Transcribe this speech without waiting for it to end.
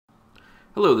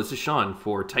Hello, this is Sean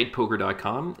for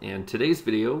TightPoker.com, and today's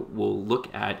video will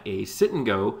look at a sit and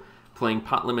go playing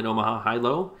Pot Limit Omaha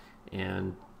High-Low.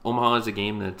 And Omaha is a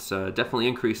game that's definitely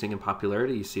increasing in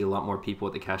popularity. You see a lot more people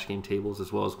at the cash game tables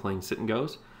as well as playing sit and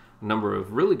goes. A number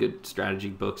of really good strategy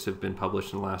books have been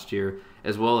published in the last year,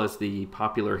 as well as the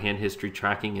popular hand history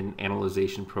tracking and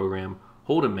analyzation program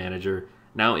Hold'em Manager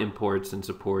now imports and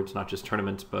supports not just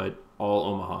tournaments but all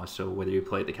Omaha. So whether you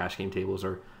play at the cash game tables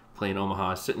or playing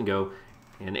Omaha sit and go,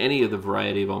 and any of the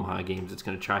variety of Omaha games, it's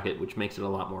going to track it, which makes it a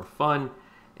lot more fun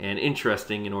and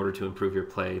interesting in order to improve your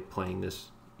play playing this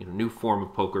new form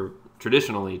of poker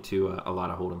traditionally to a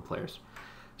lot of Hold'em players.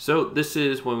 So this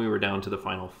is when we were down to the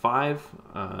final five.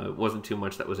 It wasn't too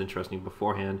much that was interesting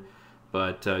beforehand,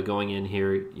 but going in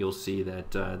here, you'll see that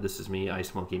this is me,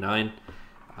 Ice Monkey 9.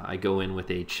 I go in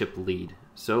with a chip lead.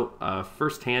 So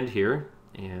first hand here,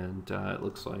 and it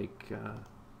looks like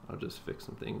I'll just fix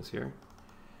some things here.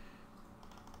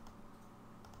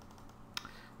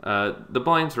 The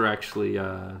blinds are actually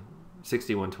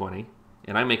 60-120,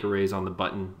 and I make a raise on the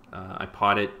button. I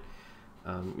pot it.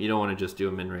 You don't want to just do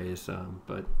a min raise,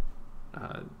 but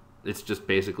it's just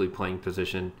basically playing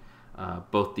position.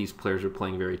 Both these players are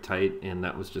playing very tight, and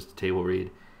that was just a table read.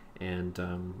 And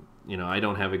I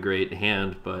don't have a great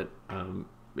hand, but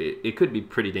it could be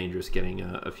pretty dangerous getting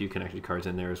a few connected cards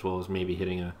in there, as well as maybe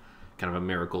hitting a kind of a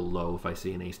miracle low if I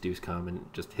see an ace deuce come and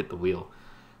just hit the wheel.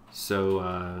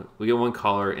 So we get one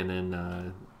caller, and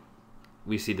then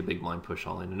we see the big blind push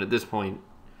all in. And at this point,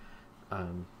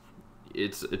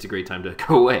 it's a great time to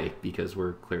go away because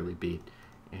we're clearly beat,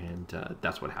 and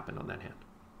that's what happened on that hand.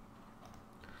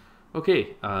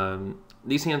 Okay,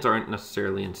 these hands aren't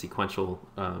necessarily in sequential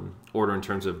order in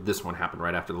terms of this one happened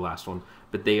right after the last one,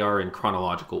 but they are in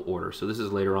chronological order. So this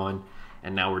is later on,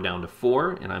 and now we're down to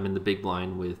 4, and I'm in the big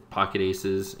blind with pocket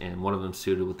aces, and one of them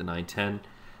suited with the 9-10.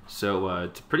 So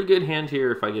it's a pretty good hand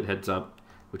here if I get heads up,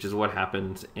 which is what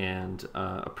happens, and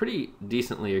a pretty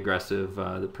decently aggressive.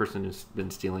 The person has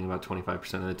been stealing about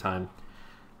 25% of the time.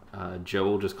 Joe,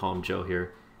 we'll just call him Joe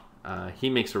here. He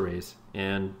makes a raise,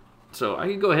 and so I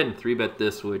can go ahead and 3-bet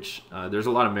this, which there's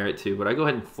a lot of merit to, but I go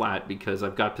ahead and flat because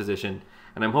I've got position,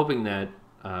 and I'm hoping that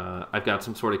I've got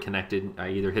some sort of connected. I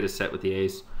either hit a set with the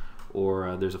ace,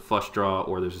 or there's a flush draw,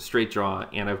 or there's a straight draw,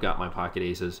 and I've got my pocket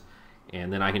aces.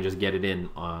 And then I can just get it in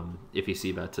if he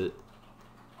c-bets it.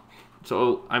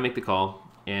 So I make the call,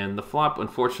 and the flop,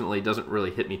 unfortunately, doesn't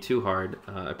really hit me too hard.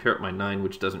 I pair up my 9,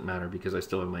 which doesn't matter because I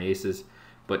still have my aces.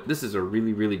 But this is a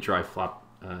really, really dry flop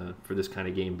for this kind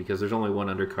of game because there's only one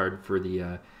undercard for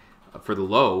the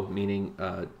low, meaning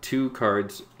 2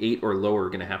 cards, 8 or lower, are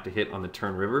going to have to hit on the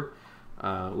turn river,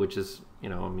 which is, I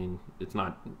mean, it's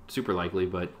not super likely,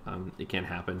 but it can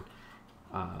happen.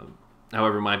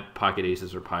 However, my pocket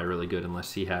aces are probably really good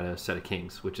unless he had a set of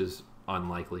kings, which is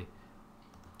unlikely.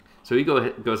 So he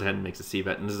goes ahead and makes a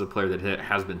c-bet, and this is a player that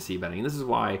has been c-betting. And this is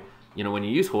why, when you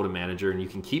use Hold'em Manager and you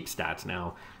can keep stats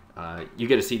now, you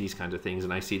get to see these kinds of things.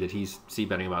 And I see that he's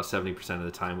c-betting about 70% of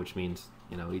the time, which means,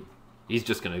 he's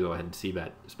just going to go ahead and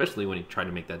c-bet, especially when he tried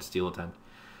to make that steal attempt.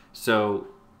 So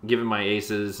given my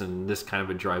aces and this kind of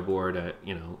a dry board,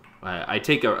 I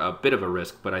take a bit of a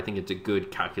risk, but I think it's a good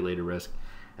calculated risk.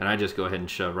 And I just go ahead and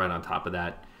shove right on top of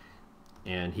that,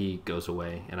 and he goes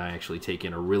away, and I actually take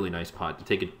in a really nice pot to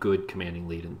take a good commanding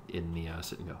lead in the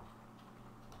sit and go.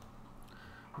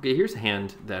 Okay, here's a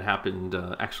hand that happened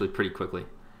actually pretty quickly,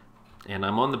 and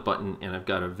I'm on the button, and I've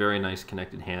got a very nice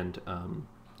connected hand. I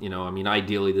mean,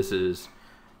 ideally this is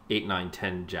 8, 9,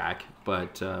 10 jack,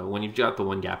 but when you've got the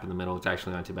one gap in the middle, it's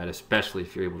actually not too bad, especially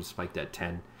if you're able to spike that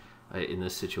 10 in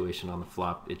this situation on the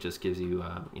flop. It just gives you,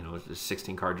 a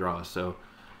 16 card draw. So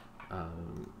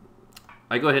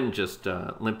I go ahead and just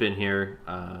limp in here.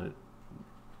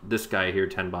 This guy here,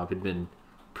 10 Bob, had been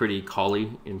pretty collie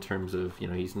in terms of,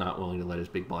 he's not willing to let his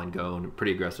big blind go, and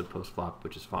pretty aggressive post flop,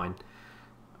 which is fine.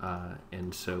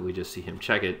 And so we just see him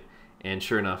check it, and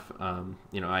sure enough,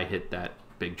 I hit that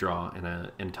big draw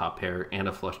and top pair and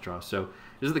a flush draw. So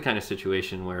this is the kind of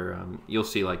situation where you'll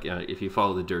see, like, if you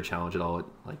follow the Dir Challenge at all, at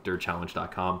like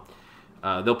dirchallenge.com,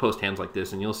 they'll post hands like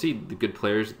this, and you'll see the good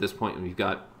players at this point when you've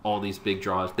got all these big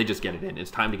draws, they just get it in. It's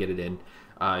time to get it in.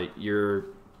 You're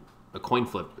a coin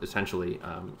flip, essentially,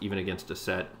 even against a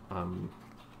set.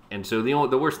 And so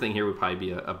the worst thing here would probably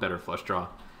be a better flush draw.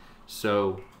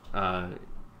 So,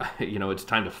 it's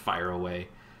time to fire away.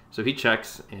 So he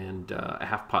checks, and a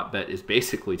half pot bet is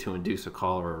basically to induce a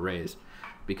call or a raise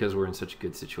because we're in such a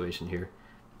good situation here.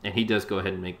 And he does go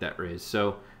ahead and make that raise.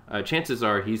 So chances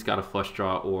are he's got a flush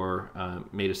draw or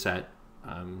made a set,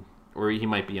 or he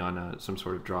might be on some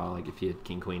sort of draw, like if he had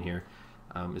king queen here.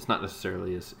 It's not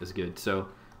necessarily as good. So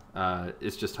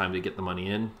it's just time to get the money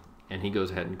in, and he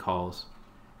goes ahead and calls,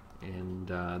 and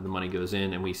the money goes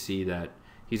in, and we see that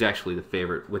he's actually the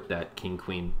favorite with that king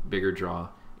queen bigger draw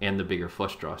and the bigger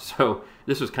flush draw. So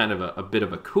this was kind of a bit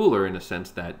of a cooler in a sense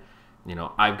that, you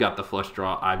know, I've got the flush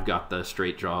draw, I've got the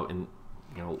straight draw, and,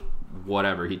 you know,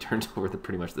 whatever, he turns over the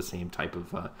pretty much the same type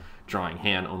of drawing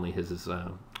hand, only his is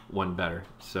one better.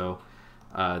 So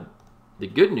the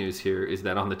good news here is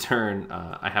that on the turn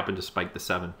I happened to spike the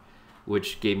 7,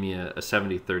 which gave me a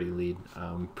 70-30 lead.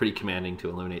 Pretty commanding to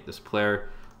eliminate this player,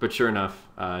 but sure enough,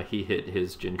 he hit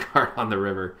his gin card on the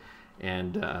river,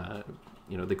 and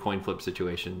you know, the coin flip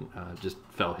situation just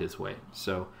fell his way.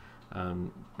 So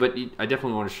but I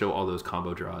definitely want to show all those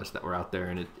combo draws that were out there,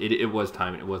 and it was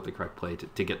time, it was the correct play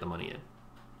to get the money in.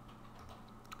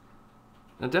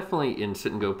 Now definitely in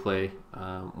sit and go play,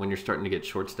 when you're starting to get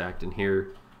short stacked in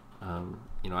here,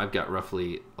 you know, I've got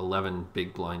roughly 11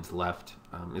 big blinds left.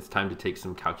 It's time to take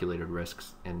some calculated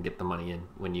risks and get the money in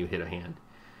when you hit a hand.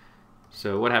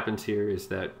 So what happens here is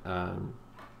that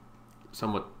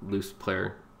somewhat loose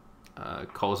player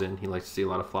calls in. He likes to see a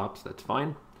lot of flops. That's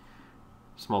fine.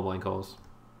 Small blind calls,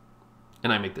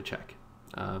 and I make the check.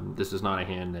 This is not a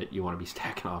hand that you want to be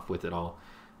stacking off with at all.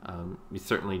 It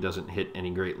certainly doesn't hit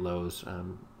any great lows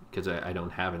because I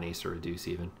don't have an ace or a deuce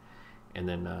even. And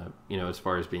then, you know, as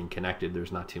far as being connected,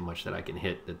 there's not too much that I can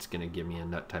hit that's going to give me a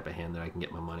nut type of hand that I can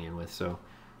get my money in with. So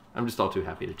I'm just all too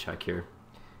happy to check here.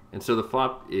 And so the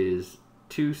flop is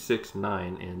 2, 6,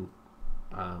 9, and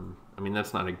I mean,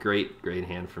 that's not a great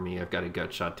hand for me. I've got a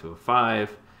gut shot to a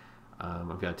 5.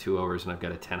 I've got 2 overs, and I've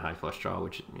got a 10 high flush draw,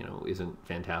 which, you know, isn't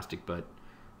fantastic, but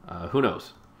who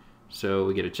knows? So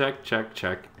we get a check, check,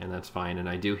 check, and that's fine. And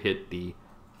I do hit the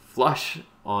flush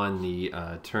on the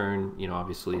turn. You know,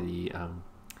 obviously the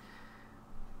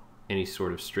any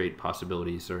sort of straight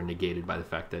possibilities are negated by the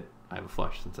fact that I have a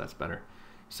flush, since that's better.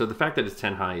 So the fact that it's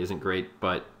 10 high isn't great,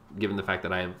 but given the fact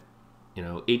that I have, you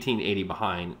know, 1880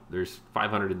 behind, there's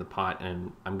 500 in the pot,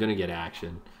 and I'm going to get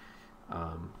action.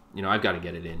 You know, I've got to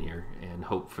get it in here and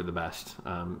hope for the best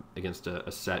against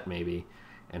a set maybe,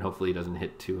 and hopefully he doesn't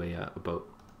hit to a boat.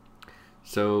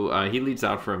 So he leads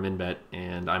out for a min bet,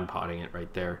 and I'm potting it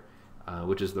right there,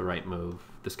 which is the right move.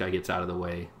 This guy gets out of the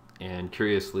way, and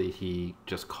curiously he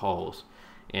just calls.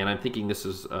 And I'm thinking this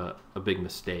is a big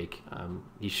mistake.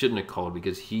 He shouldn't have called,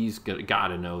 because he's got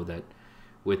to know that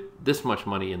with this much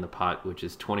money in the pot, which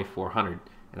is 2,400,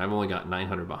 and I've only got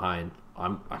 900 behind,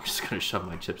 I'm just going to shove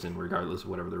my chips in regardless of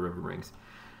whatever the river brings.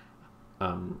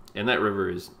 And that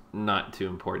river is not too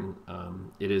important.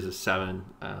 It is a 7,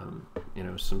 you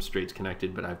know, some straights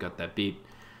connected, but I've got that beat.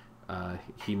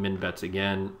 He min bets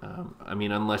again. I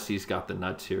mean, unless he's got the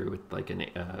nuts here with like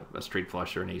a straight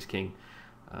flush or an ace king,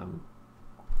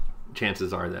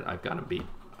 chances are that I've got him beat.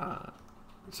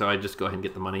 So I just go ahead and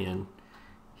get the money in.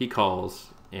 He calls,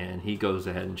 and he goes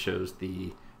ahead and shows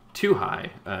the 2 high,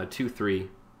 2-3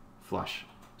 flush.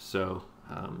 So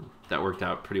that worked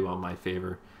out pretty well in my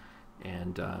favor,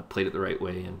 and played it the right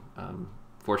way. And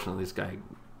fortunately, this guy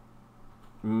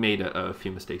made a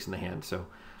few mistakes in the hand. So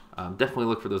definitely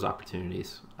look for those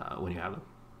opportunities when you have them.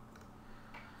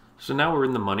 So now we're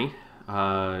in the money.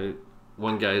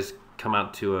 One guy's come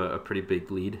out to a pretty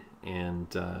big lead,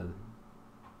 and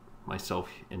myself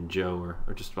and Joe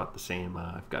are just about the same.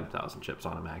 I've got 1,000 chips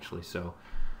on him actually, so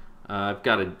I've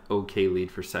got an okay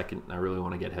lead for second, and I really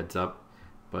want to get heads up.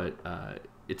 But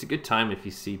it's a good time if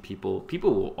you see people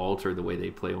will alter the way they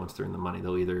play once they're in the money.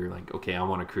 They'll either like, okay, I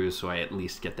want to cruise, so I at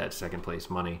least get that second place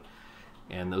money,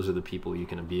 and those are the people you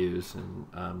can abuse.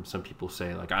 And some people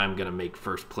say like, I'm gonna make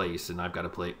first place, and I've got to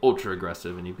play ultra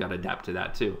aggressive, and you've got to adapt to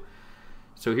that too.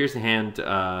 So here's the hand,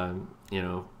 you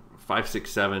know, 5,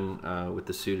 6, 7 with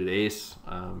the suited ace,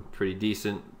 pretty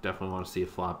decent. Definitely want to see a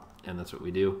flop, and that's what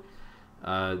we do.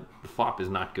 The flop is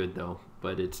not good though,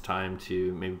 but it's time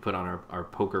to maybe put on our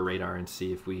poker radar and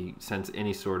see if we sense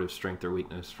any sort of strength or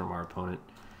weakness from our opponent.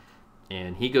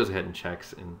 And he goes ahead and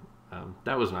checks, and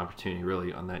that was an opportunity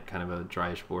really on that kind of a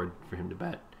dryish board for him to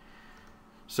bet.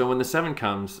 So when the 7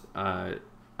 comes, I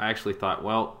actually thought,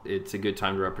 well, it's a good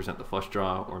time to represent the flush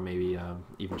draw, or maybe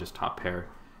even just top pair.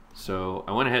 So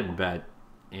I went ahead and bet,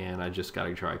 and I just got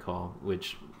a dry call,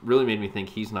 which really made me think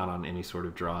he's not on any sort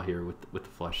of draw here with the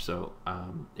flush. So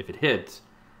if it hits,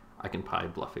 I can pie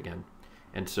bluff again.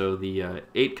 And so the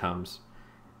 8 comes,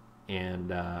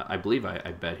 and I believe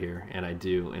I bet here, and I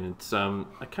do. And it's I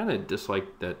kind of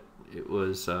disliked that it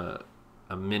was a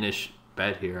minish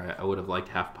bet here. I would have liked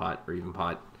half pot or even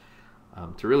pot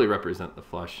to really represent the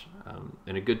flush.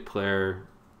 And a good player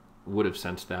would have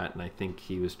sensed that, and I think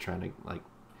he was trying to, like,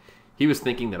 he was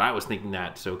thinking that I was thinking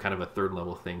that, so kind of a third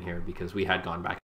level thing here, because we had gone back